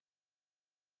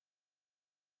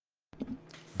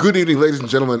Good evening, ladies and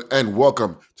gentlemen, and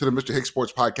welcome to the Mr. Hicks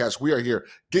Sports Podcast. We are here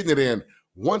getting it in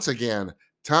once again,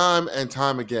 time and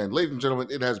time again. Ladies and gentlemen,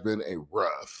 it has been a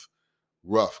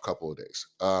rough couple of days.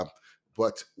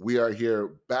 But we are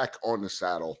here back on the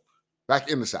saddle,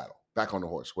 back in the saddle, back on the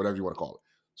horse, whatever you want to call it,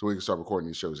 so we can start recording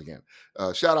these shows again.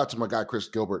 Shout out to my guy, Chris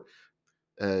Gilbert,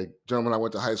 a gentleman I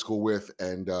went to high school with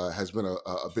and has been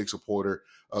a big supporter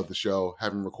of the show,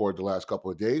 having recorded the last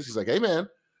couple of days. He's like, hey, man,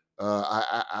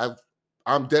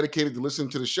 I'm dedicated to listening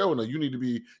to the show. Now you need to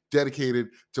be dedicated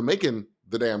to making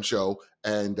the damn show.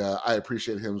 And I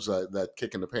appreciate him that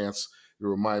kick in the pants. You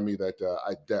remind me that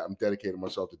I'm dedicating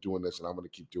myself to doing this, and I'm going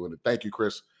to keep doing it. Thank you,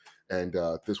 Chris. And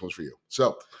this one's for you.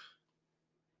 So,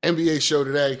 NBA show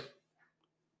today.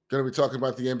 Going to be talking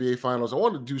about the NBA Finals. I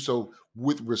want to do so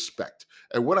with respect.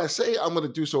 And when I say I'm going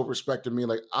to do so with respect, I mean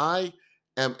like I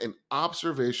am an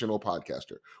observational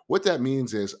podcaster. What that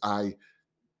means is I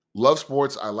love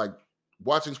sports. I like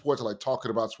watching sports. I like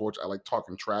talking about sports. I like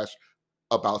talking trash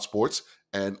about sports,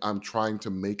 and I'm trying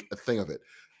to make a thing of it.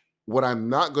 What I'm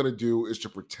not going to do is to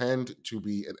pretend to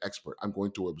be an expert. I'm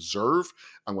going to observe.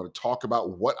 I'm going to talk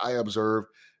about what I observe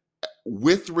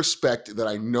with respect that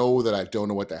I know that I don't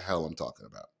know what the hell I'm talking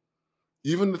about.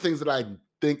 Even the things that I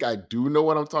think I do know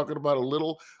what I'm talking about a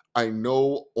little, I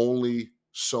know only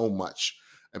so much.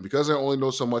 And because I only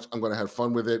know so much, I'm going to have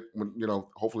fun with it.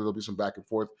 Hopefully there'll be some back and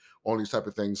forth on these type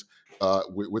of things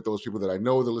with those people that I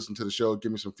know that listen to the show.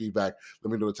 Give me some feedback.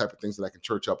 Let me know the type of things that I can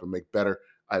church up and make better.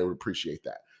 I would appreciate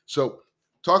that. So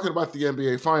talking about the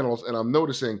NBA Finals, and I'm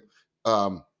noticing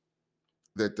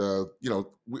that,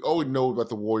 we always know about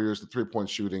the Warriors, the three-point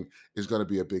shooting is going to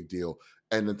be a big deal.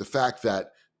 And that the fact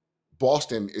that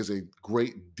Boston is a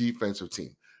great defensive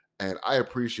team, and I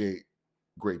appreciate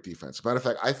great defense. Matter of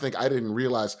fact, I think I didn't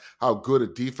realize how good a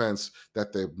defense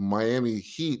that the Miami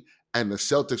Heat and the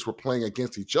Celtics were playing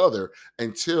against each other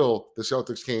until the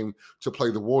Celtics came to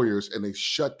play the Warriors, and they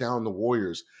shut down the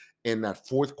Warriors in that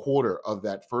fourth quarter of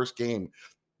that first game.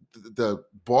 The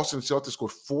Boston Celtics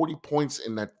scored 40 points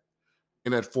in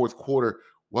that fourth quarter,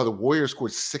 while the Warriors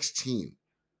scored 16.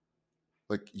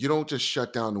 Like, you don't just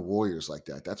shut down the Warriors like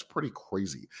that. That's pretty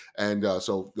crazy. And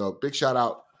so big shout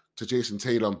out to Jason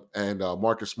Tatum and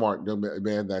Marcus Smart,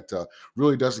 man that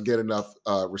really doesn't get enough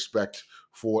respect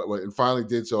for it, and finally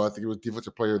did so. I think it was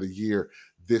Defensive Player of the Year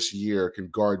this year, can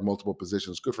guard multiple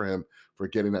positions. Good for him for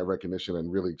getting that recognition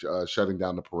and really shutting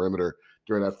down the perimeter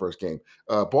during that first game.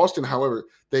 Boston, however,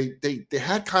 they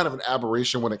had kind of an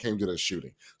aberration when it came to their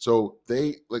shooting. So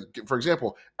they, like, for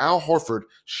example, Al Horford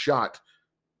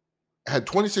had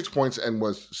 26 points and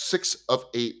was 6 of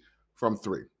 8 from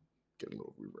three. Getting a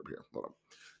little reverb here. Hold on.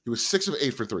 He was 6 of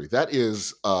 8 for three. That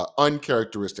is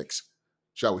uncharacteristics,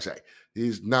 shall we say.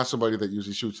 He's not somebody that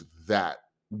usually shoots that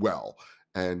well.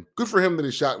 And good for him that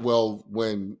he shot well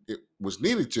when it was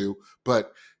needed to,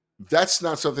 but that's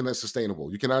not something that's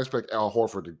sustainable. You cannot expect Al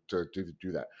Horford to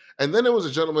do that. And then there was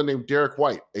a gentleman named Derek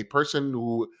White, a person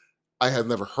who I had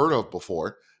never heard of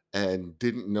before and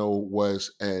didn't know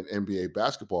was an NBA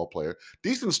basketball player.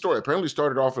 Decent story. Apparently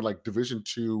started off in like Division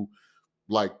II,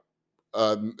 like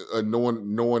no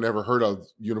one ever heard of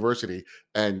university,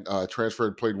 and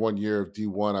transferred, played 1 year of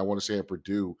D1, I want to say at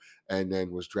Purdue, and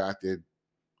then was drafted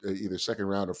either second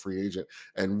round or free agent.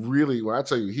 And really, when I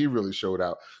tell you, he really showed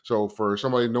out. So for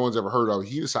somebody no one's ever heard of,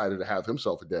 he decided to have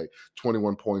himself a day.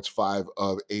 21 points, 5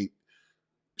 of 8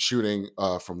 shooting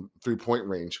from 3-point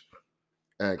range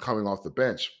and coming off the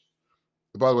bench.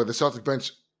 By the way, the Celtic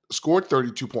bench scored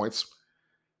 32 points,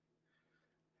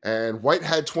 and White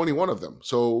had 21 of them.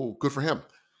 So good for him.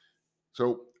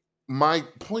 So my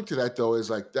point to that, though, is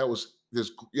like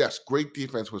great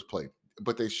defense was played,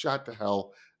 but they shot the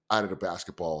hell out of the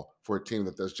basketball for a team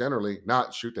that does generally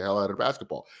not shoot the hell out of the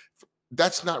basketball.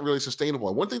 That's not really sustainable.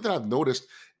 And one thing that I've noticed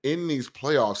in these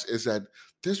playoffs is that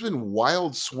there's been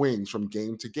wild swings from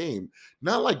game to game,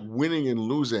 not like winning and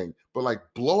losing, but like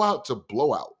blowout to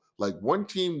blowout. Like one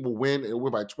team will win and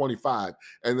win by 25,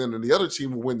 and then the other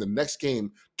team will win the next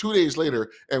game 2 days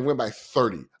later and win by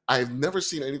 30. I've never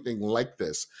seen anything like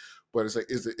this. But it's like,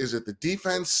 is it the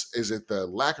defense? Is it the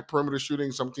lack of perimeter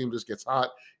shooting? Some team just gets hot.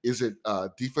 Is it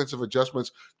defensive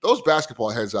adjustments? Those basketball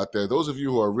heads out there, those of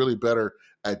you who are really better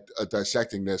at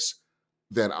dissecting this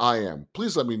than I am,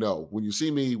 please let me know when you see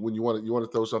me. When you want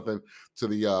to throw something to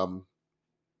the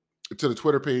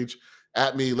Twitter page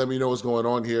at me, let me know what's going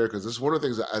on here, because this is one of the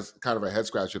things that is kind of a head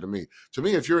scratcher to me. To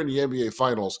me, if you're in the NBA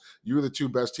Finals, you're the two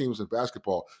best teams in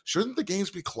basketball. Shouldn't the games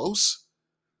be close?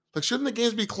 Like, shouldn't the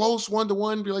games be close,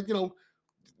 1-1? Be like,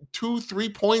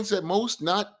 2-3 points at most,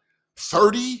 not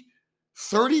 30.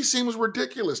 30 seems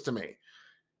ridiculous to me.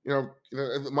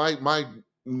 My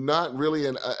not really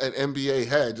an NBA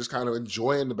head, just kind of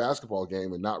enjoying the basketball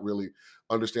game and not really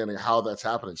understanding how that's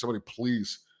happening. Somebody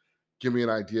please give me an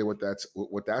idea what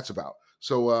that's about.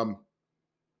 So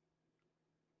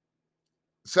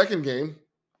second game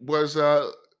was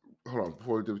hold on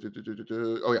before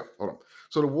oh yeah, hold on.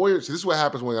 So the Warriors, this is what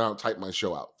happens when I don't type my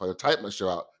show out. If I type my show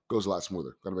out, it goes a lot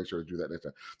smoother. Gotta make sure to do that next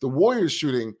time. The Warriors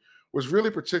shooting was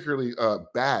really particularly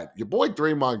bad. Your boy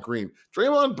Draymond Green.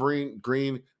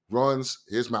 Green runs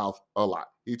his mouth a lot.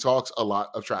 He talks a lot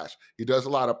of trash. He does a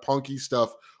lot of punky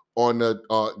stuff on the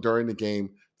during the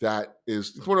game. That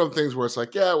is, it's one of the things where it's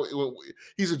like, yeah,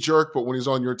 he's a jerk, but when he's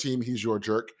on your team, he's your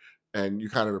jerk and you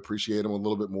kind of appreciate him a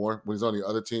little bit more. When he's on the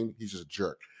other team, he's just a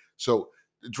jerk. So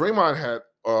Draymond had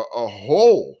a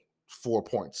whole 4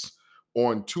 points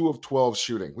on 2 of 12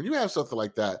 shooting. When you have something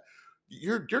like that,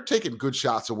 you're taking good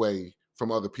shots away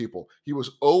from other people. He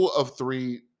was 0 of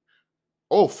 3, 0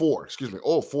 of 4, excuse me,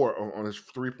 0 of 4 on his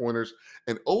 3 pointers,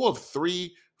 and 0 of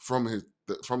 3 from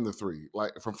from the three,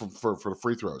 like for the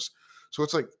free throws. So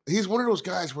it's like he's one of those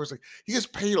guys where it's like he gets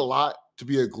paid a lot to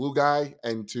be a glue guy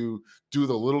and to do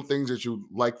the little things that you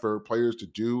like for players to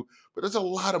do, but there's a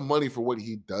lot of money for what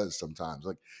he does sometimes.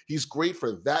 Like he's great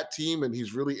for that team and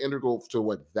he's really integral to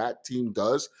what that team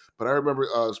does. But I remember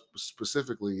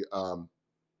specifically a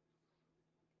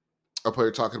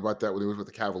player talking about that when he was with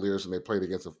the Cavaliers and they played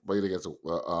against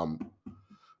Iman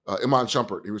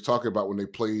Shumpert. He was talking about when they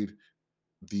played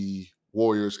the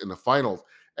Warriors in the finals,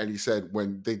 and he said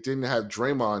when they didn't have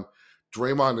Draymond,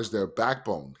 Draymond is their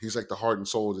backbone. He's like the heart and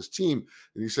soul of this team.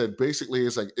 And he said basically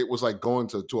it's like it was like going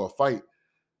to a fight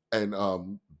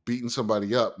and beating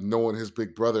somebody up, knowing his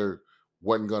big brother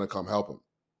wasn't going to come help him.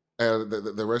 And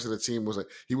the rest of the team was like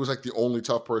he was like the only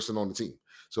tough person on the team.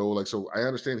 So I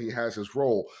understand he has his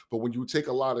role, but when you take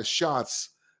a lot of shots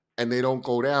and they don't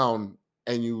go down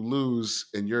and you lose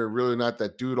and you're really not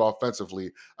that dude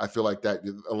offensively, I feel like that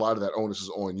a lot of that onus is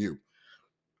on you.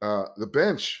 The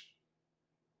bench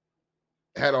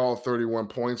had all 31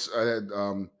 points. I had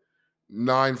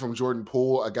 9 from Jordan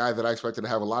Poole, a guy that I expected to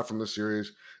have a lot from this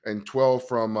series, and 12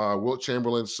 from Wilt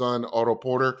Chamberlain's son, Otto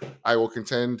Porter. I will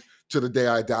contend to the day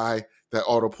I die that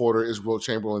Otto Porter is Wilt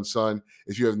Chamberlain's son.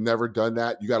 If you have never done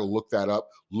that, you got to look that up.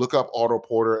 Look up Otto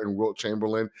Porter and Wilt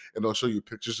Chamberlain, and they'll show you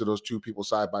pictures of those two people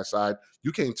side by side.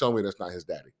 You can't tell me that's not his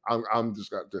daddy. I'm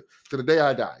just got to the day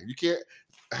I die. You can't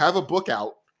have a book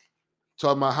out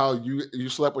talking about how you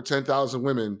slept with 10,000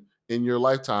 women in your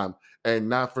lifetime and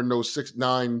not for no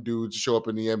 6'9" dudes to show up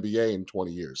in the NBA in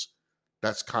 20 years.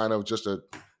 That's kind of just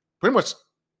pretty much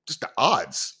just the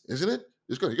odds, isn't it?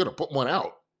 You're gonna put one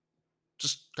out.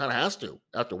 Just kind of has to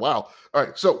after a while. All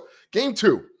right, so game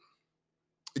two.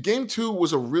 Game two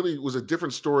was a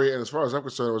different story, and as far as I'm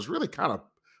concerned, it was really kind of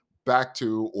back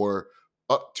to or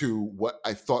up to what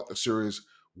I thought the series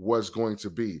was going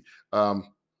to be.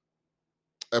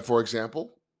 For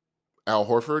example, Al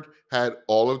Horford had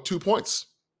all of 2 points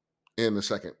in the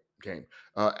second game,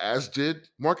 as did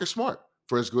Marcus Smart.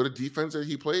 For as good a defense that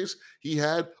he plays, he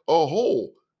had a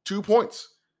whole 2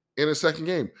 points in the second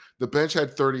game. The bench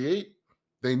had 38.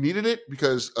 They needed it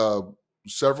because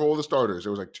several of the starters,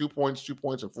 there was like 2 points, 2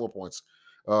 points, and 4 points.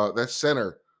 That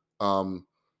center,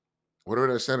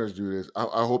 whatever that center's dude is,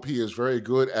 I hope he is very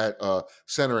good at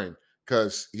centering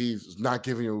because he's not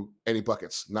giving you any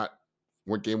buckets, not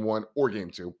game one or game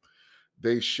two.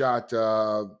 They shot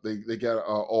they got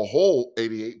a whole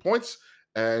 88 points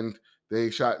and they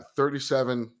shot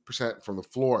 37% from the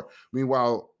floor.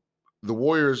 Meanwhile, the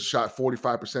Warriors shot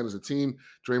 45% as a team.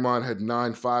 Draymond had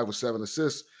 9-5 with 7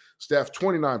 assists. Steph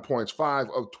 29 points, 5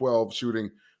 of 12 shooting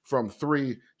from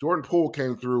 3. Jordan Poole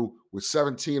came through with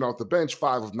 17 off the bench,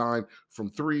 5 of 9 from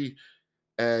 3.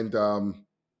 And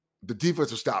the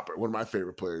defensive stopper, one of my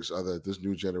favorite players of this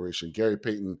new generation, Gary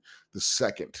Payton the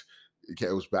second.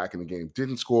 Was back in the game.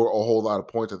 Didn't score a whole lot of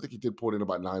points. I think he did put in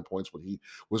about 9 points, but he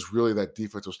was really that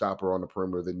defensive stopper on the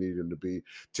perimeter they needed him to be.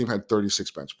 Team had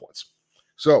 36 bench points.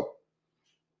 So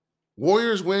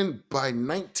Warriors win by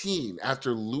 19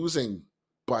 after losing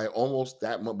by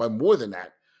by more than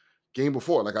that game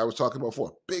before. Like I was talking about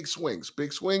before, big swings,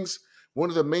 big swings. One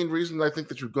of the main reasons I think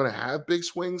that you're going to have big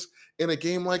swings in a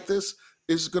game like this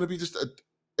is going to be just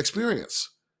experience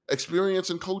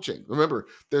and coaching. Remember,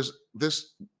 there's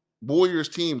this Warriors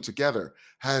team together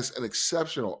has an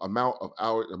exceptional amount of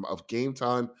of game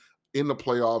time in the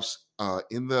playoffs,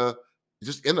 in the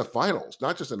finals,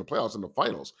 not just in the playoffs, in the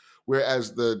finals.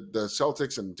 Whereas the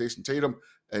Celtics and Jason Tatum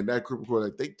and that group were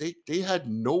like they had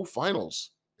no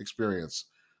finals experience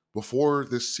before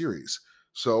this series.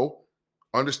 So,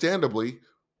 understandably,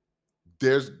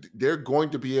 they're going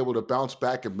to be able to bounce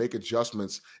back and make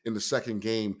adjustments in the second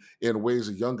game in ways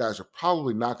that young guys are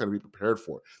probably not going to be prepared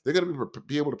for. They're going to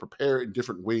be able to prepare in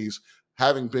different ways,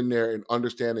 having been there and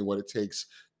understanding what it takes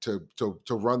to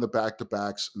run the back to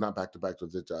backs, not back to back,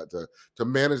 to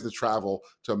manage the travel,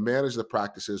 to manage the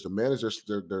practices, to manage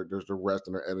their rest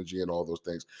and their energy and all those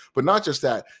things. But not just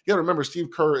that. You got to remember,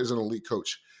 Steve Kerr is an elite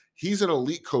coach. He's an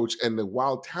elite coach, and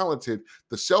while talented,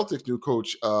 the Celtics' new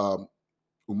coach,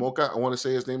 Umoka, I want to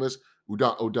say his name is Ike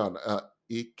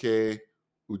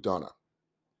Udana.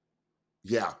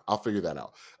 Yeah, I'll figure that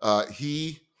out.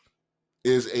 He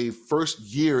is a first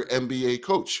year NBA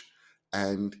coach,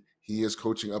 and he is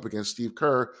coaching up against Steve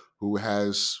Kerr, who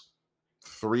has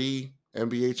 3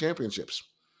 NBA championships.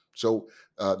 So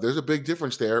there's a big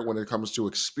difference there when it comes to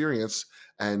experience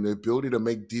and the ability to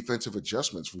make defensive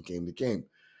adjustments from game to game.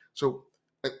 So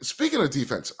speaking of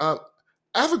defense, I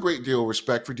have a great deal of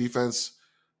respect for defense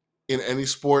in any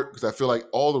sport because I feel like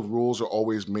all the rules are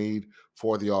always made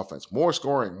for the offense. More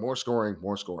scoring, more scoring,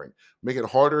 more scoring. Make it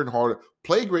harder and harder.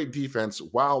 Play great defense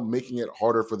while making it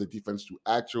harder for the defense to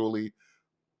actually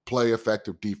play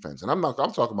effective defense. And I'm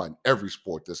talking about in every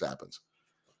sport this happens.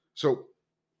 So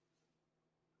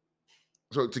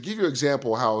to give you an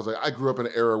example, how I was like, I grew up in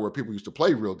an era where people used to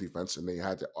play real defense and they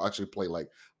had to actually play like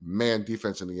man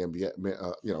defense in the NBA,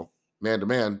 man to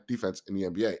man defense in the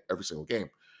NBA every single game.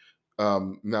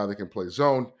 Now they can play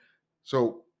zone.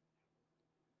 So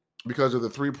because of the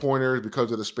 3-pointers,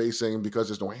 because of the spacing, because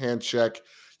there's no hand check,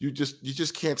 you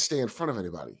just can't stay in front of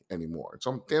anybody anymore. It's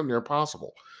damn near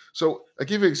impossible. So I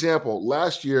give you an example.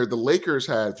 Last year, the Lakers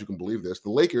had, if you can believe this, the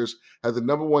Lakers had the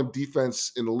number 1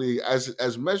 defense in the league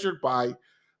as measured by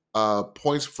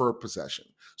points per possession.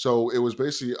 So it was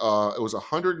basically it was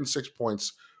 106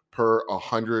 points per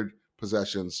 100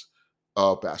 possessions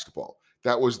of basketball.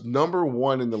 That was number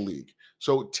 1 in the league.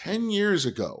 So 10 years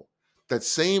ago, that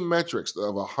same metrics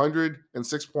of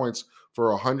 106 points for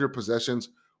 100 possessions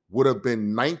would have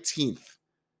been 19th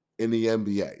in the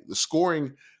NBA. The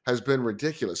scoring has been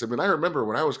ridiculous. I mean, I remember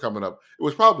when I was coming up, it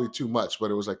was probably too much, but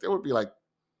it was like there would be like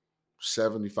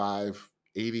 75,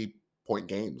 80-point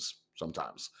games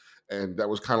sometimes. And that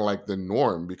was kind of like the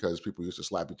norm because people used to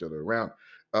slap each other around.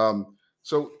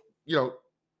 So,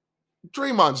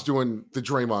 Draymond's doing the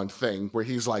Draymond thing where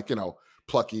he's like,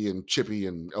 plucky and chippy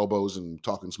and elbows and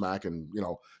talking smack and,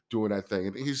 doing that thing.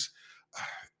 And he's,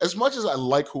 as much as I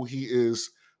like who he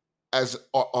is as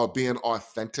being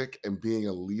authentic and being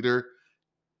a leader,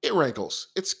 it rankles.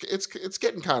 It's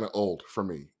getting kind of old for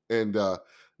me. And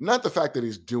not the fact that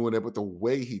he's doing it, but the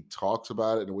way he talks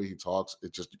about it and the way he talks,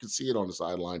 it just, you can see it on the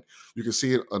sideline. You can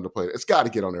see it on the play. It's got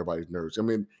to get on everybody's nerves. I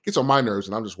mean, it gets on my nerves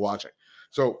and I'm just watching.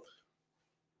 So,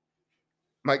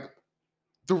 like,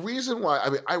 the reason why, I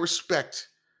mean, I respect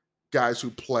guys who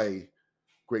play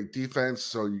great defense.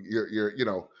 So your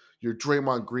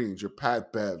Draymond Greens, your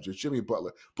Pat Bevs, your Jimmy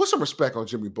Butler. Put some respect on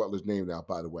Jimmy Butler's name now.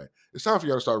 By the way, it's time for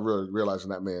you to start realizing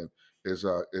that man is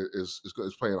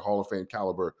playing Hall of Fame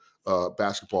caliber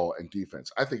basketball and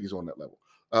defense. I think he's on that level.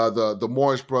 The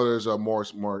Morris brothers,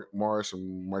 Morris and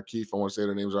Markeith, I want to say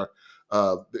their names are.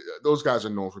 Those guys are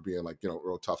known for being like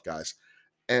real tough guys,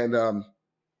 and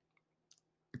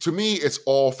to me, it's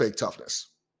all fake toughness.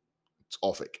 It's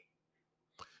all fake.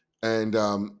 And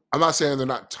I'm not saying they're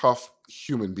not tough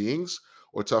human beings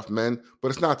or tough men, but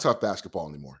it's not tough basketball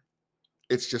anymore.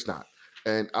 It's just not.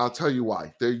 And I'll tell you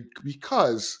why.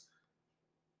 Because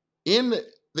in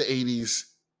the 80s,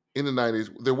 in the 90s,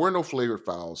 there were no flagrant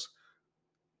fouls.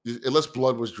 Unless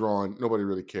blood was drawn, nobody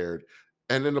really cared.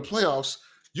 And in the playoffs,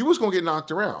 you was going to get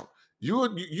knocked around. You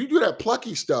do that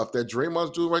plucky stuff that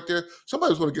Draymond's doing right there, somebody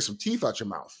was going to get some teeth out your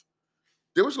mouth.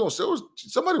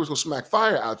 Somebody was going to smack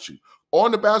fire out you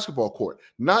on the basketball court.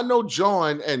 Not no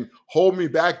jawing and hold me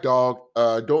back, dog.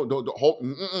 Don't hold.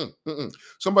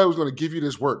 Somebody was going to give you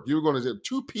this work. You were going to get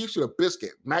 2 pieces of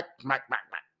biscuit. Mac.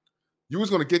 You was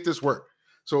going to get this work.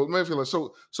 So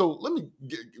let me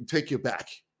take you back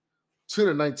to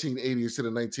the 1980s, to the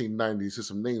 1990s, to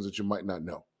some names that you might not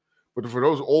know. But for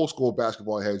those old school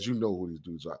basketball heads, you know who these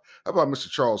dudes are. How about Mr.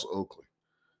 Charles Oakley,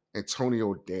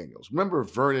 Antonio Daniels? Remember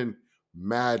Vernon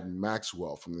Mad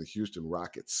Maxwell from the Houston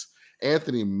Rockets,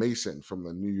 Anthony Mason from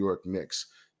the New York Knicks,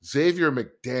 Xavier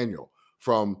McDaniel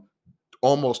from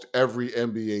almost every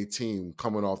NBA team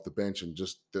coming off the bench and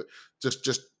just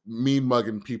mean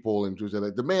mugging people and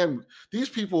the man. These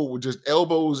people were just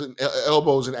elbows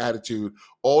and attitude.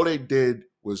 All they did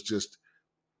was just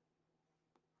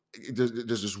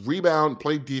rebound,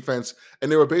 play defense, and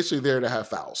they were basically there to have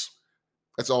fouls.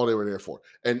 That's all they were there for.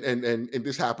 And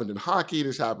this happened in hockey.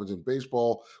 This happens in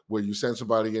baseball, where you send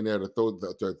somebody in there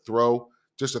to throw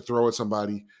just to throw at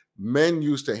somebody. Men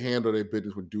used to handle their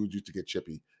business when dudes used to get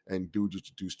chippy and dudes used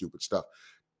to do stupid stuff.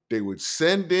 They would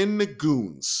send in the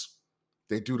goons.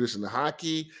 They do this in the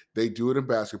hockey. They do it in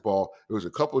basketball. There was a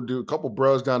couple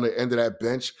bros down the end of that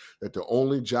bench that the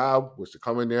only job was to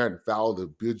come in there and foul the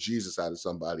good Jesus out of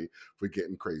somebody for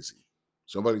getting crazy.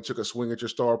 Somebody took a swing at your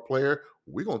star player.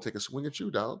 We're gonna take a swing at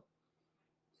you, dog.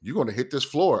 You're gonna hit this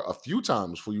floor a few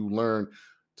times before you learn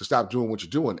to stop doing what you're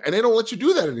doing. And they don't let you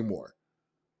do that anymore.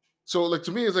 So, like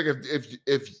to me, it's like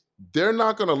if they're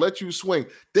not gonna let you swing,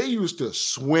 they used to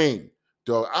swing.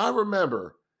 Dog, I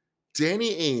remember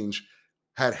Danny Ainge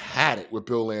had it with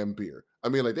Bill Laimbeer. I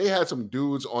mean, like they had some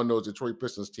dudes on those Detroit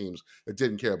Pistons teams that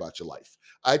didn't care about your life.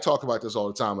 I talk about this all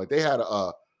the time. Like they had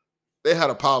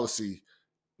a policy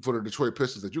for the Detroit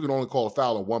Pistons that you can only call a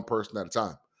foul on one person at a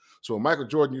time. So when Michael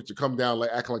Jordan used to come down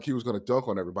like acting like he was going to dunk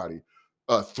on everybody,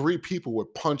 three people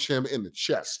would punch him in the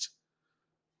chest,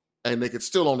 and they could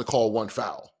still only call one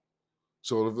foul.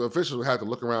 So the officials had to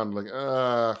look around like,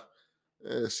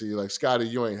 let's see, like Scotty,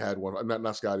 you ain't had one.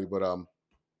 Not Scotty, but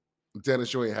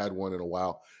Dennis, you ain't had one in a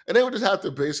while. And they would just have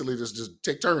to basically just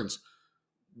take turns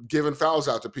giving fouls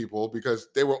out to people because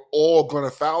they were all going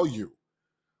to foul you.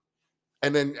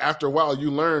 And then after a while,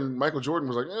 you learn Michael Jordan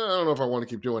was like, I don't know if I want to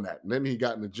keep doing that. And then he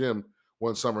got in the gym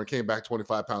one summer and came back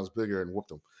 25 pounds bigger and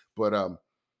whooped him.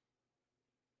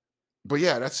 But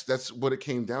yeah, that's what it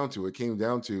came down to. It came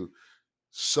down to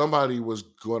somebody was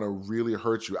gonna really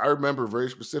hurt you. I remember very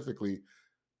specifically,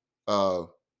 uh,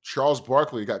 Charles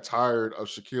Barkley got tired of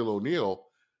Shaquille O'Neal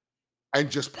and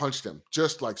just punched him,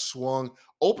 just like swung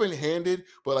open-handed,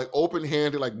 but like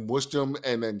open-handed, like mushed him,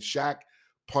 and then Shaq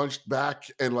punched back,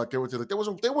 and like they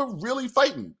were really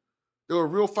fighting. There were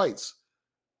real fights.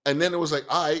 And then it was like,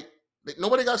 all right,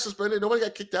 nobody got suspended, nobody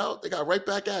got kicked out. They got right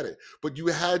back at it. But you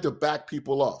had to back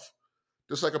people off.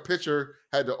 Just like a pitcher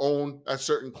had to own a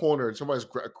certain corner and somebody's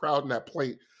crowding that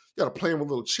plate, you got to play him with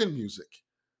a little chin music,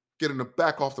 get him to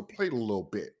back off the plate a little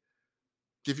bit,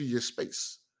 give you your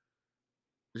space.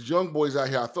 These young boys out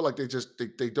here, I feel like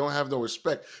they don't have no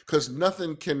respect because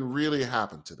nothing can really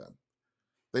happen to them.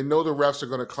 They know the refs are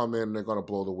going to come in and they're going to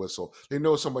blow the whistle. They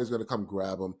know somebody's going to come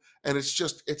grab them, and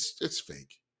it's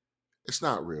fake. It's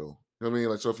not real. You know what I mean?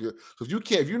 Like if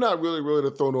you're not really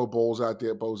to throw no bows out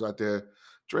there,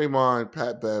 Draymond,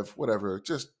 Pat Bev, whatever,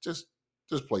 just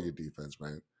play your defense,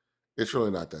 man. It's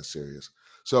really not that serious.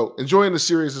 So enjoying the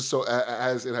series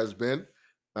as it has been.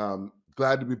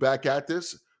 Glad to be back at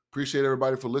this. Appreciate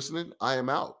everybody for listening. I am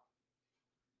out.